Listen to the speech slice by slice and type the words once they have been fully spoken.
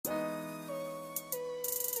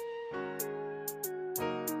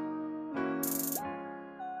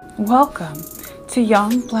Welcome to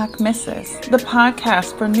Young Black Misses, the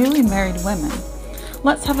podcast for newly married women.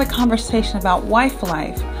 Let's have a conversation about wife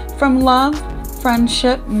life, from love,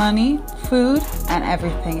 friendship, money, food, and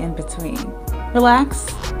everything in between. Relax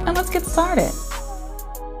and let's get started.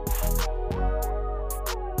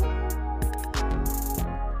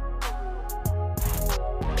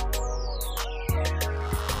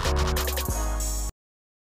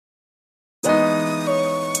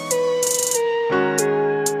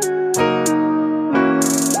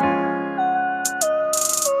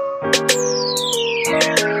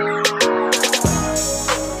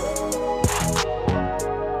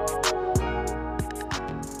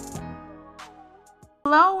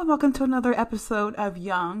 Hello and welcome to another episode of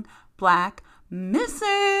Young Black Misses.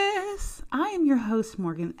 I am your host,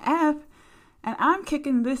 Morgan F. And I'm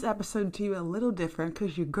kicking this episode to you a little different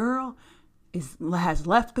because your girl has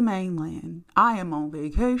left the mainland. I am on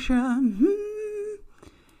vacation.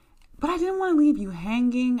 But I didn't want to leave you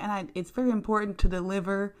hanging, and it's very important to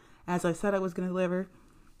deliver as I said I was going to deliver.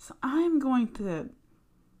 So I'm going to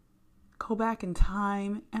go back in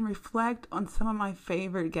time and reflect on some of my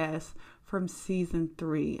favorite guests from season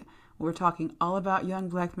 3. We're talking all about young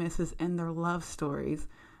Black misses and their love stories.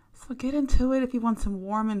 So get into it if you want some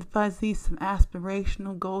warm and fuzzy, some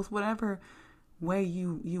aspirational goals, whatever way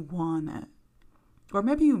you want it. Or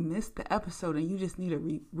maybe you missed the episode and you just need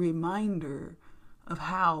a reminder of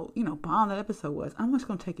how, bomb that episode was. I'm just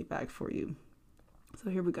going to take it back for you. So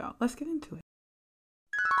here we go. Let's get into it.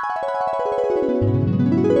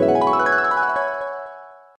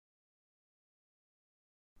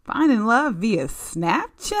 Finding love via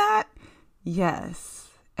Snapchat? Yes.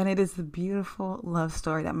 And it is the beautiful love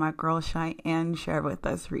story that my girl Cheyenne shared with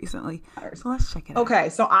us recently. So let's check it out. Okay,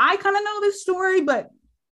 so I kind of know this story, but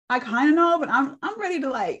I'm ready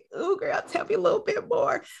to ooh, girl, tell me a little bit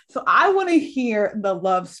more. So I want to hear the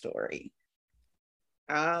love story.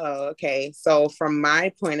 Oh, okay. So from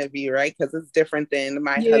my point of view, right? Because it's different than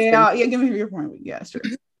my husband. Yeah, give me your point of view. Yeah, sure.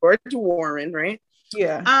 George Warren, right?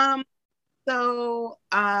 Yeah. So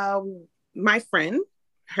my friend,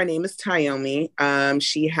 her name is Tayomi.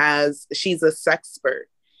 She's a sexpert,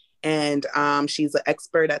 and she's an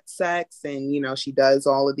expert at sex, and she does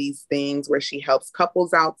all of these things where she helps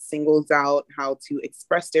couples out, singles out, how to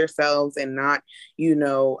express themselves and not,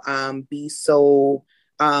 be so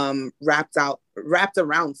wrapped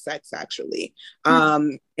around sex actually.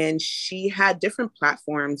 And she had different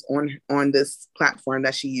platforms on this platform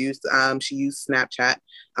that she used. She used Snapchat.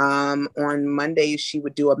 On Mondays, she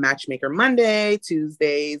would do a matchmaker Monday.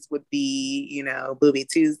 Tuesdays would be, booby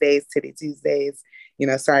Tuesdays, titty Tuesdays.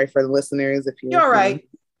 Sorry for the listeners if you're right.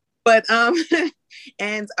 But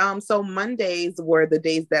so Mondays were the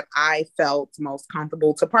days that I felt most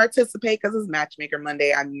comfortable to participate because it's Matchmaker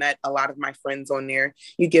Monday. I met a lot of my friends on there.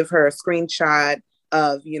 You give her a screenshot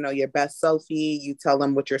of, your best selfie. You tell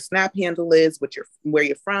them what your Snap handle is, where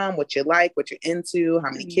you're from, what you like, what you're into,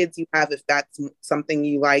 how many kids you have, if that's something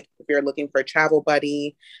you like, if you're looking for a travel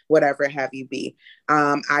buddy, whatever have you be.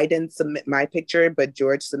 I didn't submit my picture, but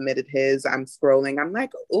George submitted his. I'm scrolling. I'm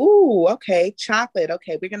like, ooh, okay, chocolate.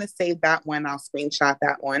 Okay, we're going to save that one. I'll screenshot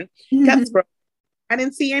that one. Kept scrolling. I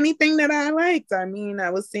didn't see anything that I liked. I mean,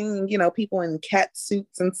 I was seeing, people in cat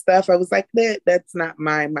suits and stuff. I was like, that's not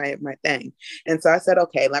my thing. And so I said,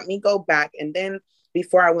 okay, let me go back. And then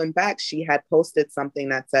before I went back, she had posted something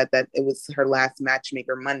that said that it was her last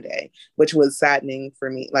Matchmaker Monday, which was saddening for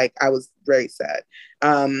me. Like, I was very sad.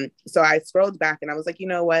 So I scrolled back and I was like, you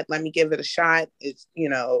know what? Let me give it a shot. It's,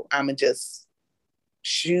 I'm gonna just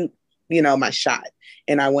shoot, my shot.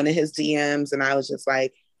 And I went in his DMs and I was just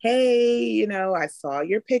like, hey, I saw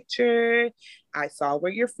your picture. I saw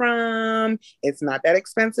where you're from. It's not that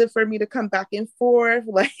expensive for me to come back and forth.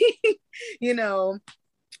 Like,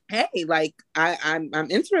 hey, like I'm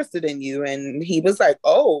interested in you. And he was like,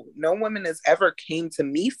 oh, no woman has ever came to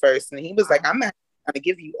me first. And he was like, I'm not going to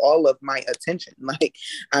give you all of my attention. Like,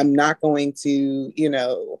 I'm not going to,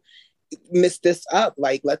 miss this up.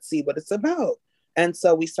 Like, let's see what it's about. And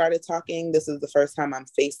so we started talking. This is the first time I'm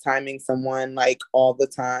FaceTiming someone like all the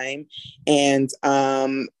time. And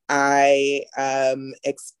I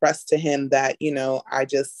expressed to him that, I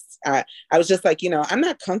was just like, I'm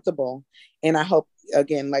not comfortable. And I hope,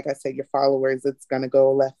 again, like I said, your followers, it's going to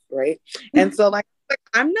go left, right? And so like,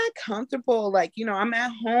 I'm not comfortable. Like, I'm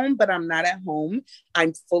at home, but I'm not at home.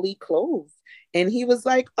 I'm fully clothed. And he was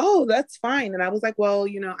like, oh, that's fine. And I was like, well,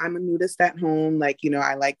 I'm a nudist at home. Like,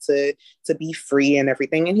 I like to be free and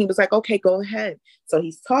everything. And he was like, okay, go ahead. So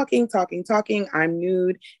he's talking. I'm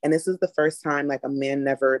nude. And this is the first time like a man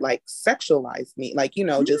never like sexualized me. Like,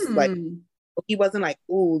 just like He wasn't like,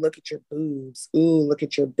 ooh, look at your boobs. Ooh, look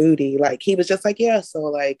at your booty. Like, he was just like, yeah. So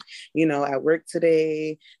like, at work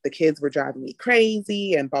today, the kids were driving me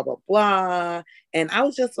crazy and blah, blah, blah. And I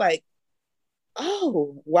was just like,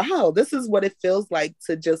 oh, wow, this is what it feels like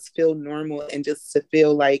to just feel normal and just to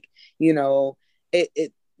feel like,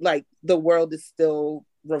 it like the world is still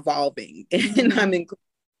revolving and I'm included.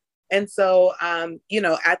 And so,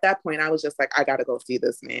 at that point, I was just like, I got to go see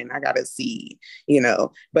this man. I got to see,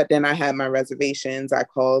 but then I had my reservations. I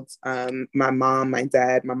called my mom, my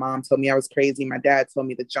dad. My mom told me I was crazy. My dad told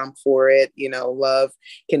me to jump for it. Love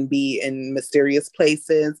can be in mysterious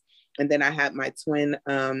places. And then I had my twin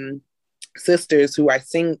sisters who I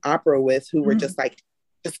sing opera with who were just like,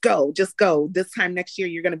 just go. This time next year,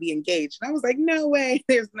 you're going to be engaged. And I was like, no way.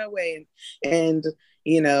 There's no way. And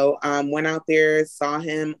went out there, saw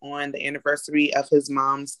him on the anniversary of his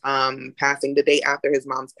mom's passing, the day after his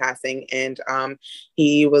mom's passing. And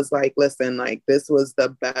he was like, listen, like, this was the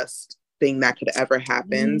best thing that could ever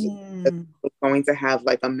happen. Was going to have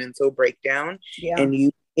like a mental breakdown. Yeah. And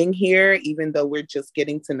you being here, even though we're just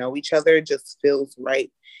getting to know each other, just feels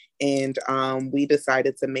right. And we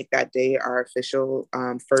decided to make that day our official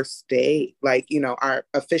first day, like, our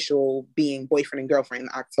official being boyfriend and girlfriend,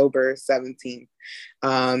 October 17th,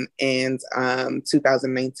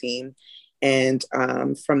 2019. And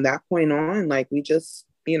from that point on, like, we just,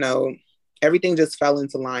 everything just fell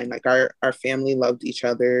into line. Like, our family loved each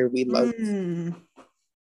other. We loved,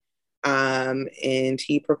 and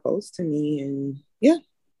he proposed to me, and yeah,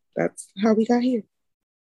 that's how we got here.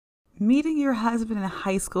 Meeting your husband in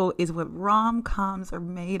high school is what rom-coms are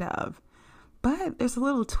made of. But there's a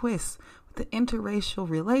little twist with the interracial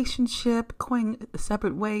relationship, going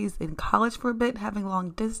separate ways in college for a bit, having long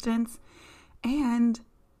distance, and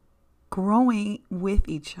growing with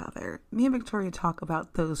each other. Me and Victoria talk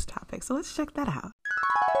about those topics. So let's check that out.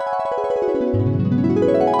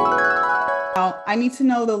 I need to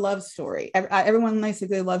know the love story. Everyone likes a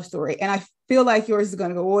good love story. And I feel like yours is going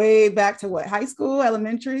to go way back to what? High school,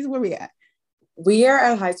 elementary? Where we at? We are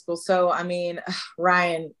at high school. So, I mean,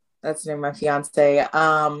 Ryan, that's the name of my fiance.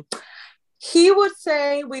 He would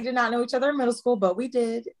say we did not know each other in middle school, but we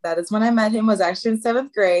did. That is when I met him, was actually in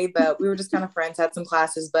 7th grade, but we were just kind of friends, had some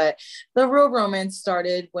classes. But the real romance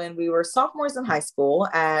started when we were sophomores in high school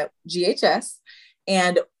at GHS.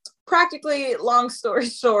 And practically, long story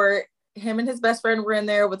short, him and his best friend were in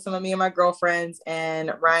there with some of me and my girlfriends,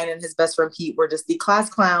 and Ryan and his best friend Pete were just the class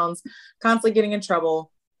clowns, constantly getting in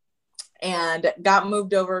trouble, and got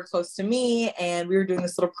moved over close to me. And we were doing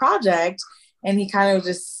this little project, and he kind of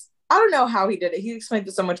just, I don't know how he did it. He explained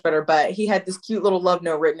it so much better, but he had this cute little love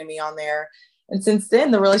note written to me on there. And since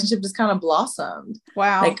then, the relationship just kind of blossomed.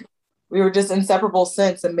 Wow. Like, we were just inseparable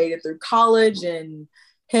since, and made it through college and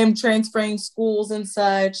him transferring schools and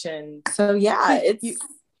such. And so, yeah,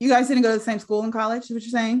 You guys didn't go to the same school in college, is what you're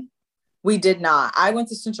saying? We did not. I went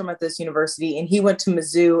to Central Methodist University, and he went to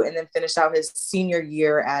Mizzou and then finished out his senior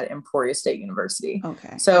year at Emporia State University.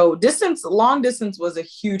 Okay. So long distance was a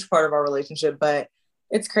huge part of our relationship, but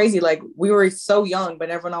it's crazy. Like, we were so young, but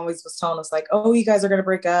everyone always was telling us like, oh, you guys are going to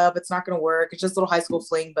break up. It's not going to work. It's just a little high school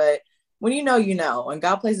fling. But when you know, and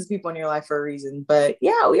God places people in your life for a reason. But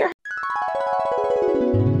yeah, we are.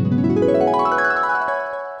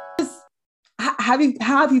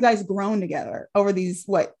 How have you guys grown together over these,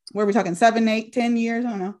 what were we talking, 7, 8, 10 years? I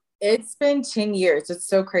don't know. It's been 10 years. It's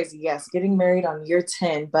so crazy. Yes. Getting married on year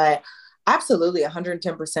 10, but absolutely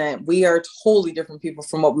 110%. We are totally different people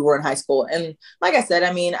from what we were in high school. And like I said,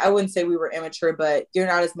 I mean, I wouldn't say we were immature, but you're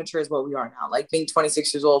not as mature as what we are now. Like, being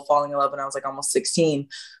 26 years old, falling in love when I was like almost 16.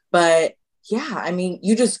 But yeah, I mean,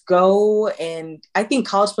 you just go, and I think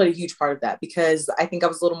college played a huge part of that, because I think I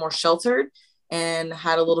was a little more sheltered and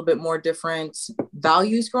had a little bit more different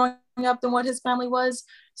values growing up than what his family was.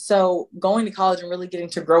 So going to college and really getting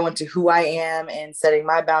to grow into who I am and setting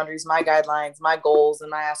my boundaries, my guidelines, my goals, and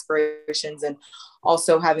my aspirations, and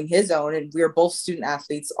also having his own. And we are both student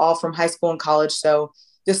athletes, all from high school and college. So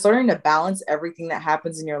just learning to balance everything that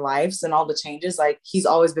happens in your lives and all the changes. Like, he's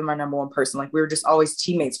always been my number one person. Like, we were just always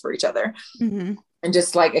teammates for each other. Mm-hmm. And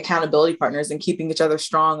just like accountability partners, and keeping each other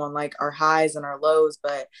strong on like our highs and our lows.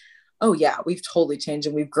 But oh yeah, we've totally changed,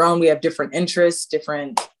 and we've grown. We have different interests,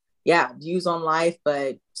 different, views on life,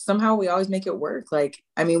 but somehow we always make it work. Like,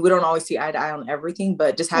 I mean, we don't always see eye to eye on everything,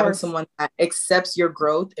 but just having someone that accepts your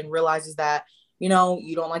growth and realizes that, you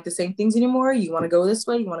don't like the same things anymore. You want to go this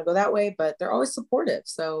way, you want to go that way, but they're always supportive.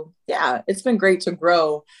 So yeah, it's been great to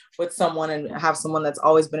grow with someone and have someone that's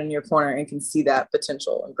always been in your corner and can see that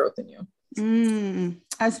potential and growth in you.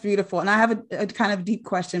 That's beautiful. And I have a kind of deep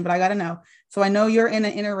question, but I got to know. So I know you're in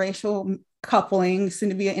an interracial coupling, soon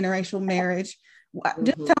to be an interracial marriage.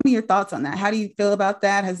 Just Mhm. tell me your thoughts on that. How do you feel about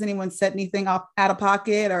that? Has anyone said anything off out of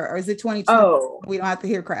pocket, or is it 2020? Oh, We don't have to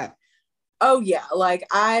hear crap. oh yeah. Like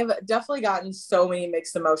I've definitely gotten so many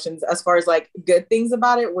mixed emotions as far as like good things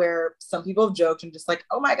about it, where some people have joked and just like,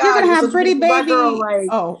 oh my You're God, gonna you're have such a pretty beautiful black girl. baby. Like,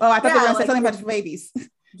 Oh, I thought they were yeah, gonna say like something about your babies. You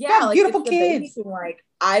yeah, have like it's beautiful the baby kids. thing. Like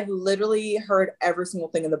I've literally heard every single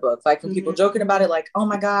thing in the book. Like from people Mhm. joking about it, like, oh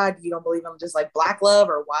my God, you don't believe I'm just like black love,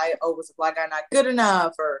 or why, oh, was a black guy not good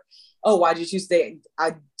enough? Or oh, why did you stay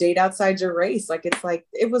I date outside your race? Like it's like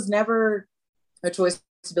it was never a choice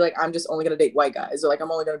to be like, I'm just only gonna date white guys, or like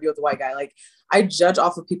I'm only gonna be with a white guy. Like I judge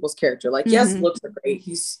off of people's character. Like, yes, Mhm. looks are great.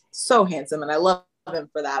 He's so handsome and I love him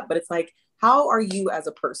for that. But it's like, how are you as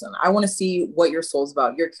a person? I want to see what your soul's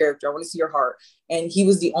about, your character. I want to see your heart. And he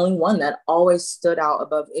was the only one that always stood out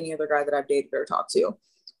above any other guy that I've dated or talked to.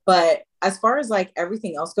 But as far as like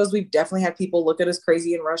everything else goes, we've definitely had people look at us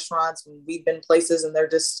crazy in restaurants when we've been places and they're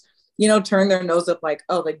just, turn their nose up like,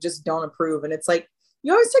 oh, like just don't approve. And it's like,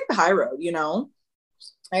 you always take the high road,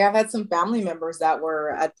 Like I've had some family members that were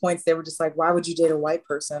at points they were just like, why would you date a white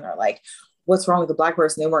person? Or like, what's wrong with the black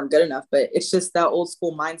person? They weren't good enough. But it's just that old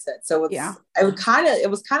school mindset. So Yeah. it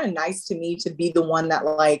was kind of nice to me to be the one that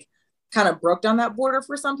like kind of broke down that border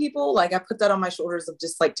for some people. Like I put that on my shoulders of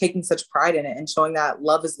just like taking such pride in it and showing that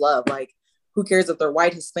love is love. Like who cares if they're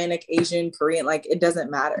white, Hispanic, Asian, Korean, like it doesn't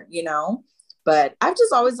matter. But I've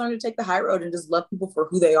just always learned to take the high road and just love people for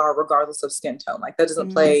who they are, regardless of skin tone. Like that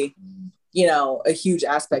doesn't play a huge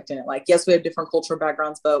aspect in it. Like, yes, we have different cultural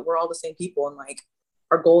backgrounds, but we're all the same people. And like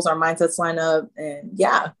our goals, our mindsets line up. And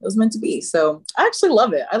yeah, it was meant to be. So I actually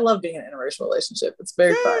love it. I love being in an interracial relationship. It's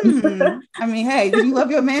very fun. I mean, hey, you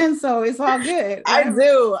love your man, so it's all good. I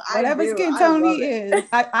do. Whatever skin I tone love he it. is.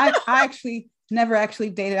 I actually never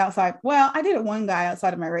actually dated outside. Well, I dated one guy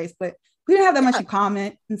outside of my race, but we didn't have that much in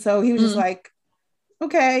common. And so he was just like,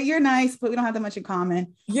 okay, you're nice, but we don't have that much in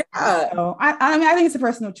common. Yeah. So I mean, I think it's a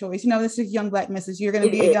personal choice. This is young black missus. You're going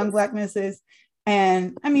to be a young black missus.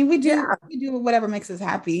 And I mean, we do whatever makes us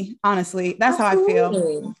happy. Honestly, that's Absolutely. how I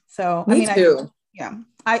feel. So Me too.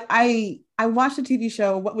 I watched a TV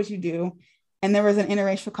show, What Would You Do? And there was an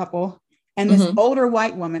interracial couple and this older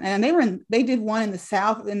white woman, and they did one in the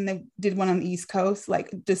South and they did one on the East Coast, like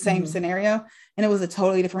the same scenario. And it was a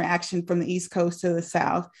totally different action from the East Coast to the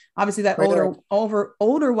South. Obviously that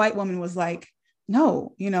older white woman was like,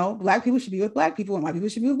 no, black people should be with black people and white people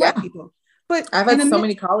should be with white people. But I've had so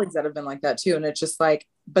many colleagues that have been like that too. And it's just like,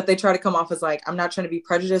 but they try to come off as like, I'm not trying to be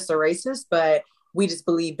prejudiced or racist, but we just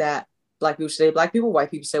believe that black people should say black people,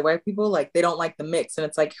 white people say white people. Like they don't like the mix. And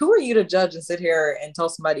it's like, who are you to judge and sit here and tell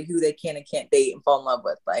somebody who they can and can't date and fall in love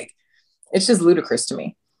with? Like, it's just ludicrous to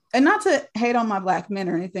me. And not to hate on my black men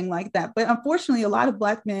or anything like that, but unfortunately, a lot of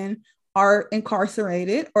black men are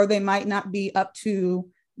incarcerated or they might not be up to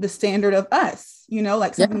the standard of us,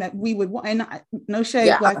 like something that we would want. And no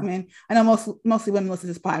shade, black men. I know mostly women listen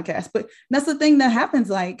to this podcast, but that's the thing that happens.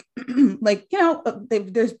 Like, they're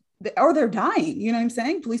dying. You know what I'm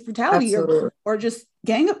saying? Police brutality or just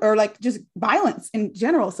gang or like just violence in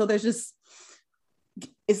general. So it's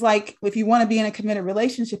like if you want to be in a committed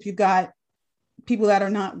relationship, you've got people that are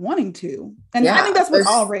not wanting to. And I think that's with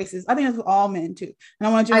all races. I think that's with all men too. And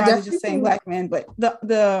I want to generalize just saying black men, but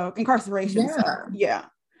the incarceration. Yeah.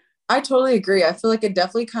 I totally agree. I feel like it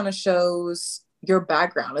definitely kind of shows your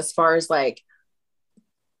background as far as like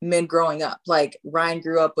men growing up. Like Ryan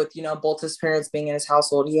grew up with, both his parents being in his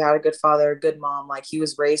household. He had a good father, a good mom. Like he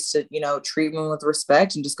was raised to, treat women with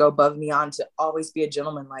respect and just go above and beyond to always be a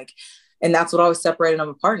gentleman. Like, and that's what always separated them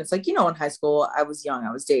apart. And it's like, in high school, I was young,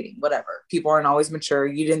 I was dating, whatever. People aren't always mature.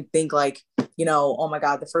 You didn't think like, oh my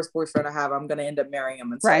God, the first boyfriend I have, I'm going to end up marrying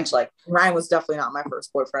him and such. Like Ryan was definitely not my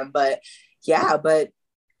first boyfriend, but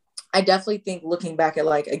I definitely think looking back at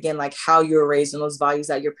like, again, like how you were raised and those values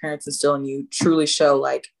that your parents instill in you truly show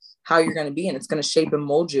like how you're going to be. And it's going to shape and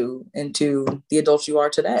mold you into the adult you are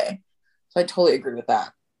today. So I totally agree with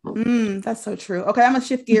that. That's so true. Okay. I'm going to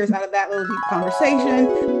shift gears out of that little deep conversation.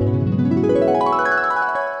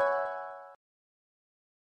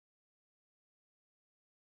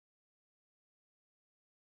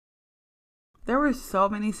 There were so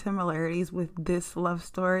many similarities with this love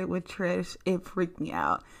story with Trish. It freaked me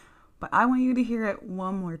out. But I want you to hear it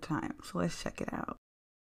one more time. So let's check it out.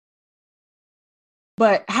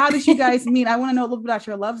 But how did you guys meet? I want to know a little bit about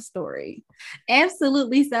your love story.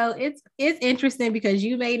 Absolutely. So it's interesting because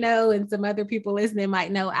you may know, and some other people listening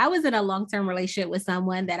might know, I was in a long-term relationship with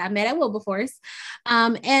someone that I met at Wilberforce.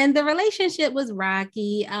 And the relationship was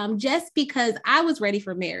rocky, just because I was ready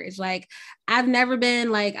for marriage. Like, I've never been,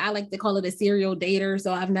 like, I like to call it a serial dater.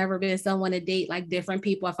 So I've never been someone to date like different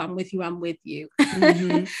people. If I'm with you, I'm with you.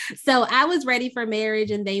 Mm-hmm. So I was ready for marriage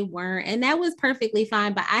and they weren't. And that was perfectly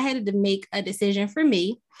fine. But I had to make a decision for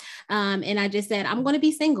me. And I just said, I'm going to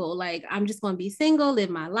be single. Like, I'm just going to be single, live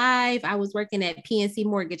my life. I was working at PNC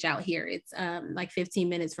Mortgage out here. It's like 15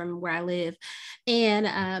 minutes from where I live.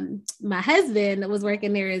 And my husband was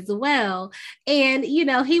working there as well. And, you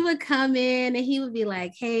know, he would come in and he would be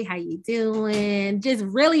like, hey, how you doing? Just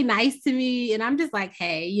really nice to me. And I'm just like,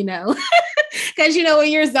 hey, you know, because, you know,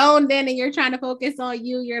 when you're zoned in and you're trying to focus on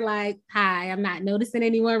you, you're like, hi, I'm not noticing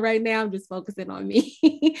anyone right now. I'm just focusing on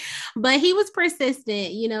me. But he was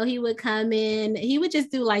persistent. You know, he would come in, he would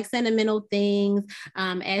just do like sentimental things,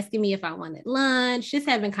 asking me if I wanted lunch, just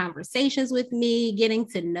having conversations with me, getting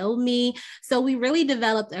to know me. So we really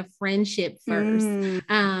developed a friendship first.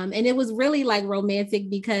 And it was really like romantic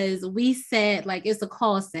because we sat, like, it's a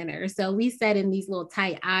call center. So we sat in these little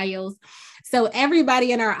tight aisles. So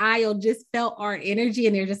everybody in our aisle just felt our energy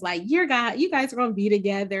and they're just like, you guys are going to be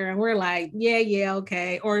together. And we're like, yeah,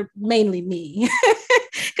 okay. Or mainly me.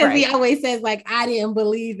 Because he always says, like, I didn't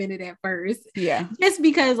believe in it at first. Yeah. Just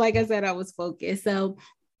because, like I said, I was focused. So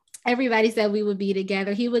everybody said we would be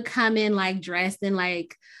together. He would come in like dressed in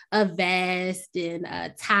like a vest and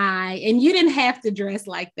a tie. And you didn't have to dress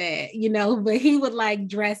like that, you know, but he would like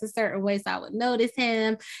dress a certain way. So I would notice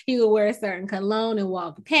him. He would wear a certain cologne and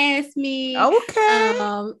walk past me.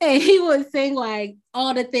 Okay. And he would sing like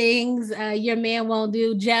all the things your man won't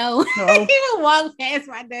do, Joe. Oh. He would walk past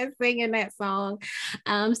my desk singing that song.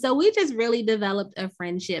 So we just really developed a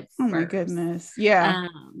friendship first. My goodness. Yeah.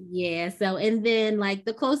 Yeah. So, and then like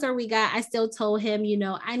the closer we got, I still told him, you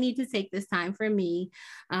know, I need to take this time for me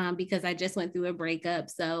because I just went through a breakup.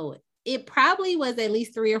 So it probably was at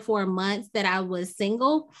least 3 or 4 months that I was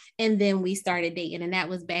single. And then we started dating. And that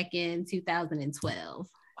was back in 2012.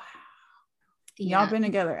 Y'all been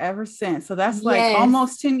together ever since. So that's like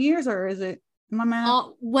almost 10 years, or is it my math?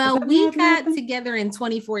 Well, we got together in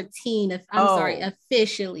 2014. Sorry,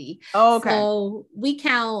 officially. Oh, okay. So we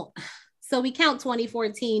count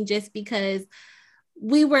 2014 just because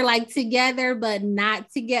we were like together, but not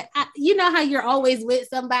together. You know how you're always with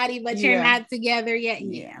somebody, but you're not together yet.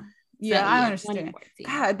 Yeah. Yeah, I understand.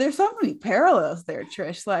 God, there's so many parallels there,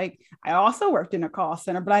 Trish. Like, I also worked in a call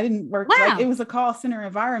center, but I didn't work like it was a call center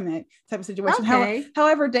environment type of situation. Okay.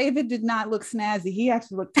 However, David did not look snazzy. He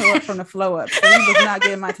actually looked toe up from the flow up. So he was not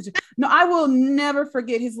getting my attention. No, I will never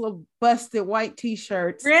forget his little busted white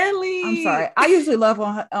t-shirts. Really? I'm sorry. I usually love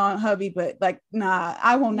on hubby, but like, nah,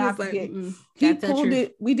 I will not forget. He pulled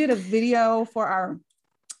it. We did a video for our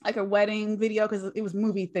like a wedding video because it was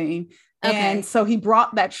movie themed. Okay. And so he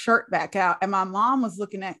brought that shirt back out, and my mom was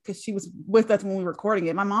looking at, because she was with us when we were recording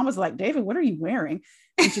it. My mom was like, David, what are you wearing?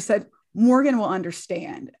 And she said, Morgan will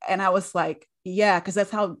understand. And I was like, yeah, because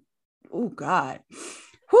that's how, oh God.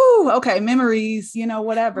 Whew, okay, memories, you know,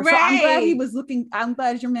 whatever. Right. So I'm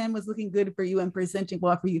glad your man was looking good for you and presenting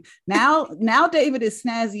well for you. Now David is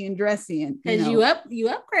snazzy and dressy, and because you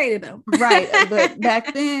upgraded him. Right. But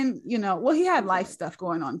back then, you know, well, he had life stuff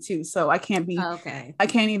going on too. So I can't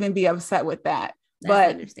even be upset with that.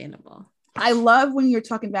 That's understandable. I love when you're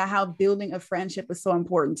talking about how building a friendship is so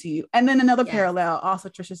important to you. And then another parallel also,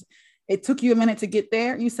 Trisha, it took you a minute to get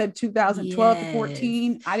there. You said 2012 to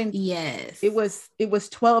 14. I didn't. Yes. It was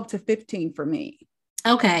 12 to 15 for me.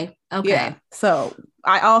 Okay. Yeah. So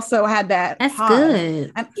I also had that. That's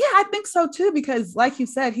good. And yeah, I think so too, because like you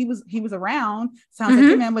said, he was around. Sounds like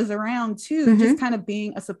your man was around too, just kind of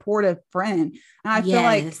being a supportive friend. And I feel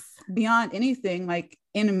like beyond anything, like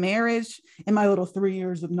in a marriage, in my little 3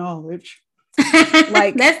 years of knowledge,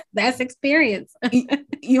 like that's experience.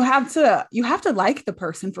 you have to like the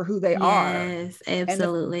person for who they are. Yes,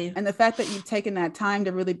 absolutely. And the fact that you've taken that time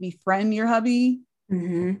to really befriend your hubby,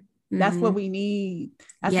 that's what we need.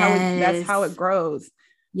 That's how it grows.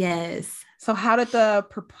 Yes. So how did the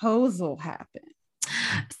proposal happen?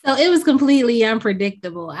 So it was completely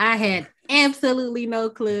unpredictable. I had absolutely no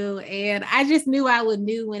clue, and I just knew I would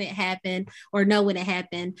know when it happened.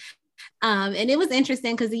 And it was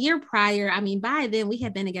interesting because the year prior, I mean, by then we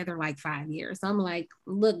had been together like 5 years. So I'm like,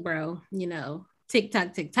 look, bro, you know, tick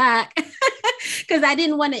tock, because I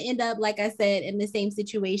didn't want to end up, like I said, in the same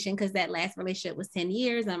situation, because that last relationship was 10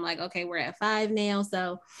 years. I'm like, okay, we're at 5 now.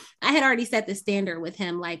 So I had already set the standard with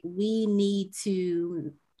him. Like, we need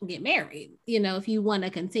to get married, if you want to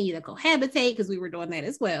continue to cohabitate, because we were doing that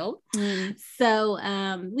as well. So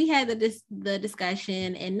we had the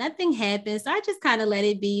discussion and nothing happened. So I just kind of let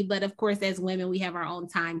it be. But of course, as women, we have our own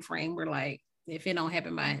time frame. We're like, if it don't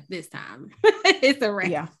happen by this time, it's a wrap.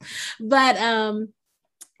 Yeah. But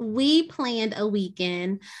we planned a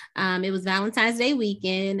weekend. It was Valentine's Day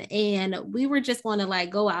weekend, and we were just going to like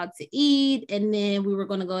go out to eat, and then we were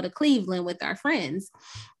going to go to Cleveland with our friends.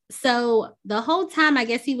 So the whole time, I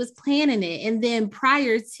guess he was planning it. And then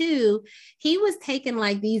prior to, he was taking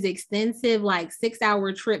like these extensive, like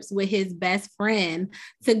 6-hour trips with his best friend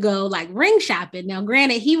to go like ring shopping. Now,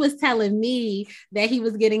 granted, he was telling me that he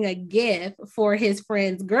was getting a gift for his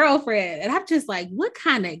friend's girlfriend. And I'm just like, what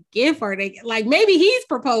kind of gift are they? Like, maybe he's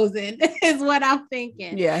proposing is what I'm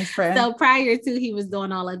thinking. Yeah, his friend. So prior to, he was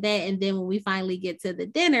doing all of that. And then when we finally get to the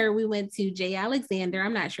dinner, we went to J. Alexander.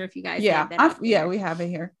 I'm not sure if you guys have that. Yeah, we have it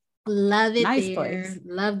here. Love it. Nice there. Place.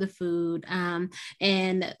 Love the food.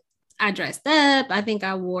 And I dressed up. I think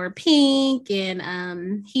I wore pink,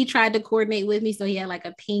 and he tried to coordinate with me. So he had like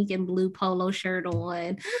a pink and blue polo shirt on.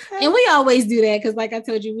 Okay. And we always do that because, like I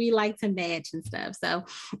told you, we like to match and stuff. So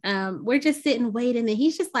we're just sitting waiting, and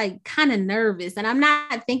he's just like kind of nervous. And I'm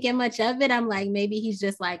not thinking much of it. I'm like, maybe he's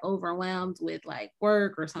just like overwhelmed with like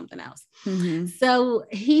work or something else. So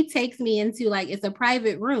he takes me into like, it's a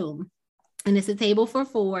private room. And it's a table for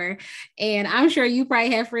 4. And I'm sure you probably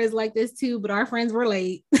have friends like this too, but our friends were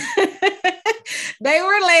late. They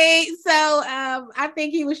were late. So I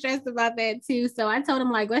think he was stressed about that too. So I told him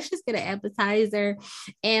like, let's just get an appetizer.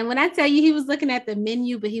 And when I tell you, he was looking at the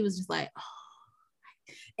menu, but he was just like, oh.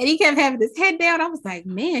 And he kept having his head down. I was like,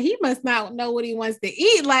 man, he must not know what he wants to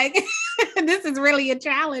eat. Like, this is really a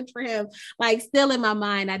challenge for him. Like, still in my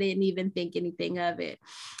mind, I didn't even think anything of it.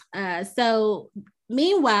 So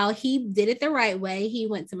meanwhile, he did it the right way. He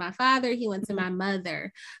went to my father, he went to my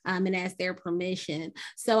mother, and asked their permission.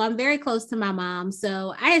 So I'm very close to my mom.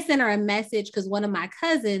 So I had sent her a message because one of my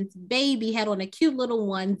cousins' baby had on a cute little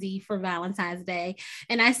onesie for Valentine's Day.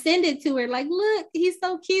 And I sent it to her like, look, he's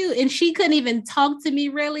so cute. And she couldn't even talk to me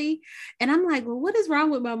really. And I'm like, well, what is wrong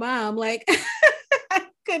with my mom? Like, I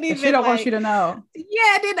couldn't even. She don't want you to know. Yeah,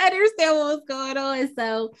 I didn't understand what was going on.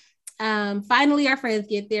 So finally our friends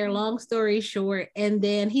get there, long story short. And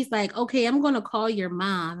then he's like, okay, I'm going to call your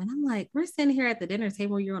mom. And I'm like, we're sitting here at the dinner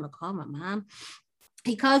table. You're going to call my mom?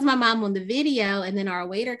 He calls my mom on the video. And then our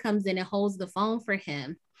waiter comes in and holds the phone for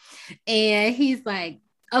him. And he's like,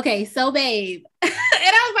 okay, so babe. And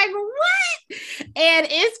I was like, what? And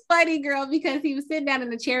it's funny, girl, because he was sitting down in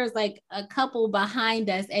the chair, it was like a couple behind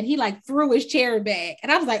us, and he like threw his chair back.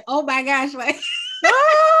 And I was like, oh my gosh, like,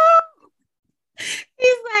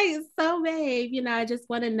 he's like, so babe, I just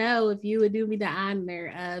want to know if you would do me the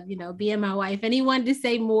honor of, being my wife. And he wanted to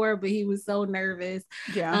say more, but he was so nervous.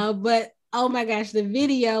 Yeah. But oh my gosh, the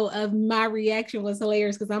video of my reaction was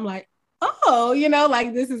hilarious because I'm like, oh,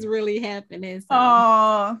 like this is really happening. So,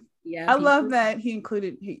 oh, yeah. I love that he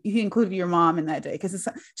included your mom in that day because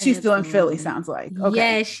she's still in Philly. Sounds like.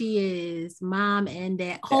 Okay. Yeah, she is. Mom and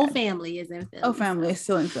dad, whole family is in Philly. Oh, family is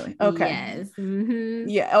still in Philly. Okay. Yes. Mm-hmm.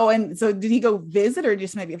 Yeah. Oh, and so did he go visit or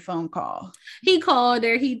just maybe a phone call? He called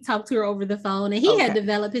her. He talked to her over the phone, and he had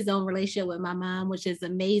developed his own relationship with my mom, which is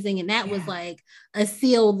amazing. And that was like a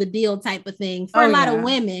seal the deal type of thing for a lot of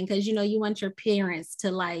women because you want your parents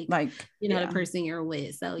to like the person you're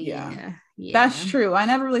with. So yeah. That's true. I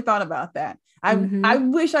never really thought about that. I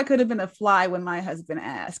wish I could have been a fly when my husband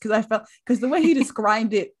asked because the way he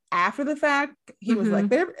described it after the fact, he was like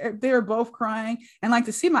they were both crying, and like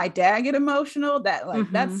to see my dad get emotional, that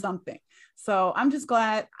that's something. So I'm just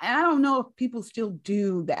glad. And I don't know if people still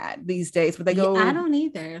do that these days, but they go. I don't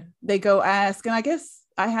either. They go ask, and I guess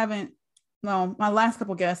I haven't. No, my last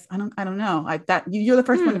couple guests, I don't know. You're the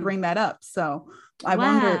first one to bring that up, so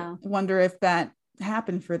I wonder if that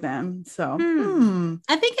happened for them. So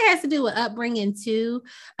I think it has to do with upbringing too,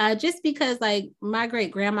 just because like my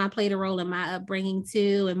great grandma played a role in my upbringing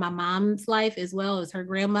too, and my mom's life as well as her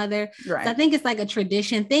grandmother. Right. So I think it's like a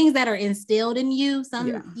tradition, things that are instilled in you.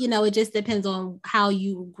 It just depends on how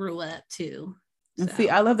you grew up too. And see,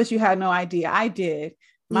 I love that you had no idea. I did.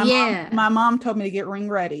 My mom told me to get ring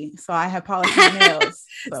ready, so I have polished my nails.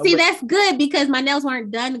 That's good because my nails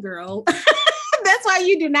weren't done, girl. That's why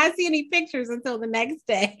you do not see any pictures until the next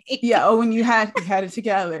day. Yeah. Oh, when you had it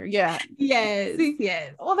together. Yeah. Yes. See,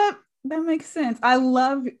 yes. Well, that makes sense.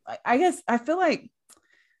 I guess I feel like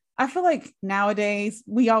I feel like nowadays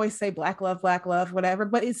we always say black love, whatever,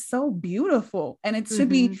 but it's so beautiful. And it should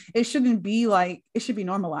be, it shouldn't be like, it should be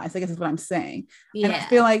normalized, I guess is what I'm saying. Yeah. And I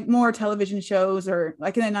feel like more television shows, or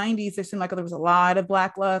like in the 90s, there seemed like there was a lot of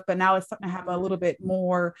black love, but now it's starting to have a little bit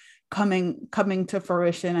more coming to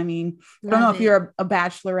fruition. I mean, I don't know if you're a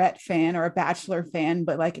Bachelorette fan or a Bachelor fan,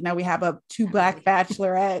 but like now we have two black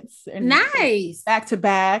bachelorettes and nice back to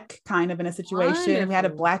back kind of in a situation. Wonderful. We had a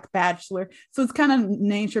black bachelor, so it's kind of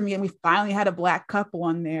nature me, and we finally had a black couple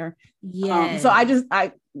on there. Yeah. So I'd be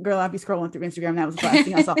scrolling through Instagram, and that was the last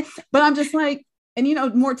thing I saw. But I'm just like, and you know,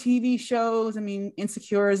 more TV shows. I mean,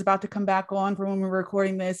 Insecure is about to come back on for when we're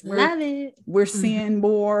recording this. We're seeing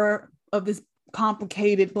more of this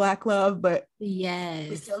complicated black love, but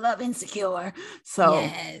we still love Insecure. So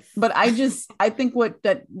but I think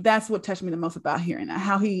that's what touched me the most about hearing that,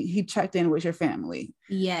 how he checked in with your family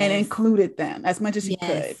and included them as much as he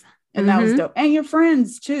could. And that was dope. And your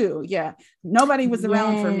friends too. Yeah. Nobody was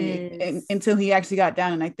around for me until he actually got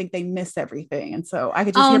down. And I think they missed everything. And so I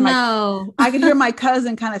could just I could hear my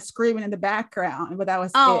cousin kind of screaming in the background, but that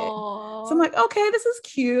was it. So I'm like, okay, this is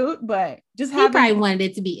cute, but just he probably wanted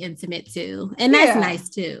it to be intimate too. And that's nice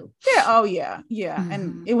too. Yeah. Oh yeah. Yeah.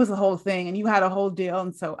 And it was a whole thing, and you had a whole deal.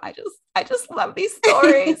 And so I just love these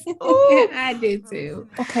stories. I do too.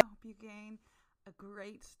 Okay. I hope you gain a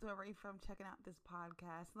great story from checking out this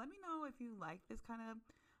podcast. Let me know if you like this kind of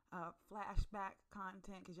flashback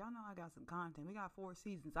content, because y'all know I got some content. We got 4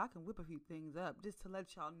 seasons. I can whip a few things up just to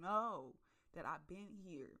let y'all know that I've been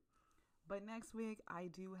here. But next week I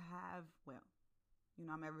do have, well, you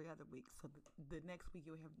know, I'm every other week, so the next week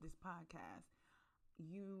you'll have this podcast.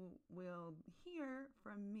 You will hear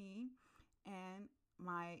from me and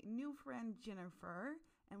my new friend Jennifer,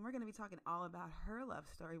 and we're going to be talking all about her love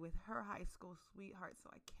story with her high school sweetheart. So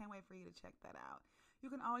I can't wait for you to check that out. You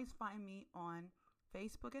can always find me on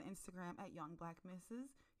Facebook and Instagram at Young Black Misses.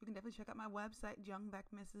 You can definitely check out my website,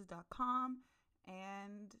 youngblackmisses.com.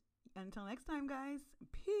 And until next time, guys,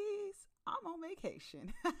 peace. I'm on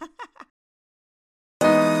vacation.